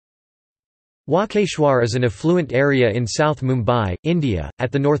Walkeshwar is an affluent area in South Mumbai, India,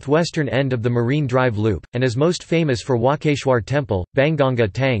 at the northwestern end of the Marine Drive Loop, and is most famous for Walkeshwar Temple, Banganga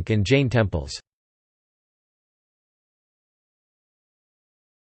Tank and Jain temples.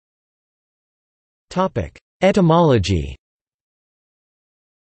 Etymology.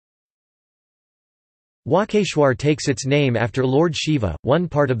 Walkeshwar takes its name after Lord Shiva, one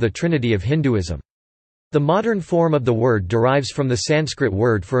part of the trinity of Hinduism. The modern form of the word derives from the Sanskrit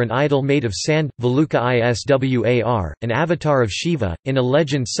word for an idol made of sand, Valuka Iswar, an avatar of Shiva, in a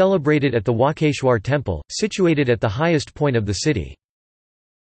legend celebrated at the Walkeshwar temple, situated at the highest point of the city.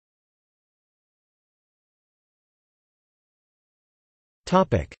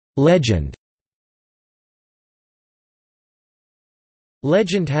 Legend.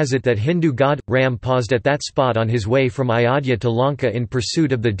 Legend has it that Hindu god, Ram paused at that spot on his way from Ayodhya to Lanka in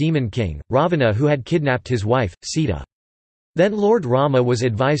pursuit of the demon king, Ravana, who had kidnapped his wife, Sita. Then Lord Rama was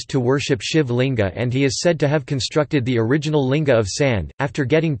advised to worship Shiv Linga, and he is said to have constructed the original linga of sand, after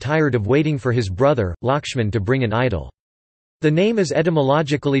getting tired of waiting for his brother, Lakshman, to bring an idol. The name is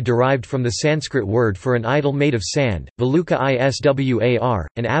etymologically derived from the Sanskrit word for an idol made of sand, Valuka Iswar,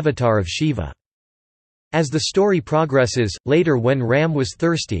 an avatar of Shiva. As the story progresses, later when Ram was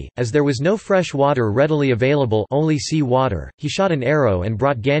thirsty, as there was no fresh water readily available, only sea water, he shot an arrow and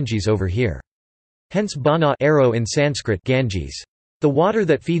brought Ganges over here. Hence Bana, arrow in Sanskrit, Ganges. The water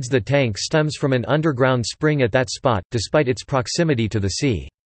that feeds the tank stems from an underground spring at that spot, despite its proximity to the sea.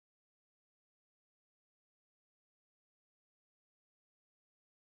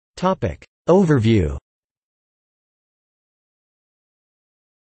 Overview.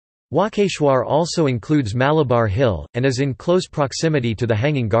 Walkeshwar also includes Malabar Hill, and is in close proximity to the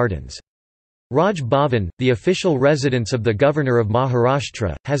Hanging Gardens. Raj Bhavan, the official residence of the Governor of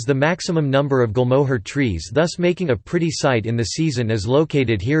Maharashtra, has the maximum number of gulmohar trees, thus making a pretty sight in the season, is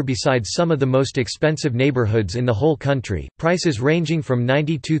located here beside some of the most expensive neighbourhoods in the whole country, prices ranging from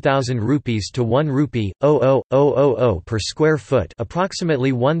 92,000 rupees to 1 rupee, 0.0000 per square foot,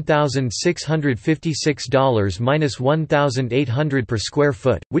 approximately $1,656 minus $1,800 per square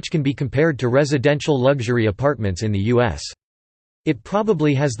foot, which can be compared to residential luxury apartments in the US. It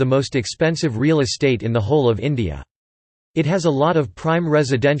probably has the most expensive real estate in the whole of India. It has a lot of prime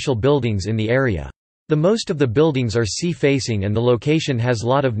residential buildings in the area. The most of the buildings are sea-facing and the location has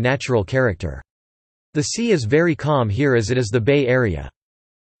lot of natural character. The sea is very calm here as it is the Bay Area.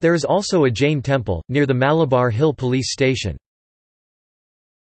 There is also a Jain temple, near the Malabar Hill police station.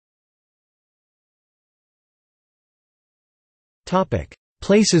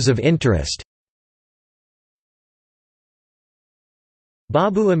 Places of interest.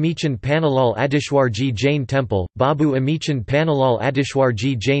 Babu Amichan Panalal Adishwarji Jain Temple. Babu Amichan Panalal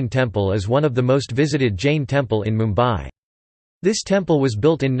Adishwarji Jain Temple is one of the most visited Jain temple in Mumbai. This temple was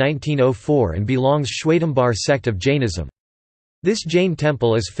built in 1904 and belongs Shwetambar sect of Jainism. This Jain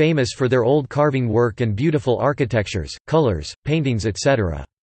temple is famous for their old carving work and beautiful architectures, colors, paintings etc.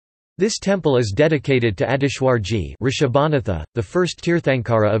 This temple is dedicated to Adishwarji Rishabhanatha, the first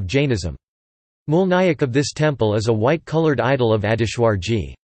Tirthankara of Jainism. Mulnayak of this temple is a white-coloured idol of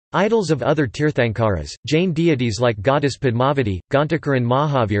Adishwarji. Idols of other Tirthankaras, Jain deities like goddess Padmavati, Gantakar and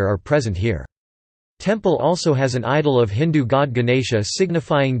Mahavir are present here. Temple also has an idol of Hindu god Ganesha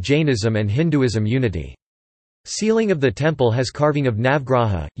signifying Jainism and Hinduism unity. Ceiling of the temple has carving of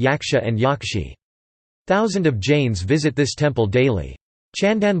Navgraha, Yaksha and Yakshi. Thousands of Jains visit this temple daily.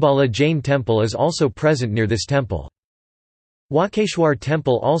 Chandanbala Jain temple is also present near this temple. Walkeshwar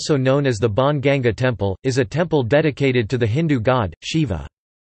temple, also known as the Banganga temple, is a temple dedicated to the Hindu god, Shiva.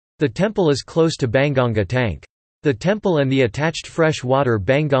 The temple is close to Banganga tank. The temple and the attached fresh water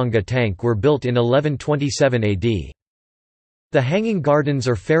Banganga tank were built in 1127 AD. The Hanging Gardens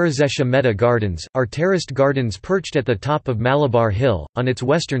or Pharazesha Mehta Gardens, are terraced gardens perched at the top of Malabar Hill, on its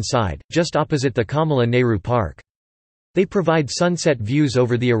western side, just opposite the Kamala Nehru Park. They provide sunset views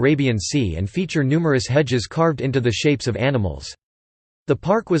over the Arabian Sea and feature numerous hedges carved into the shapes of animals. The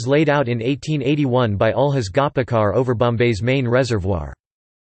park was laid out in 1881 by Ulhas Gopikar over Bombay's main reservoir.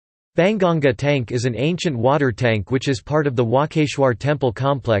 Banganga Tank is an ancient water tank which is part of the Walkeshwar temple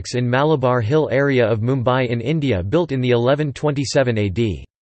complex in Malabar Hill area of Mumbai in India, built in the 1127 AD.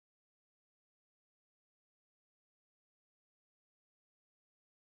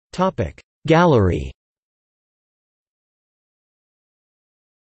 Gallery.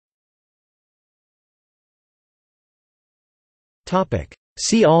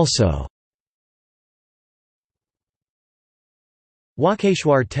 See also: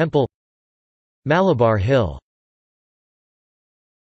 Walkeshwar Temple, Malabar Hill.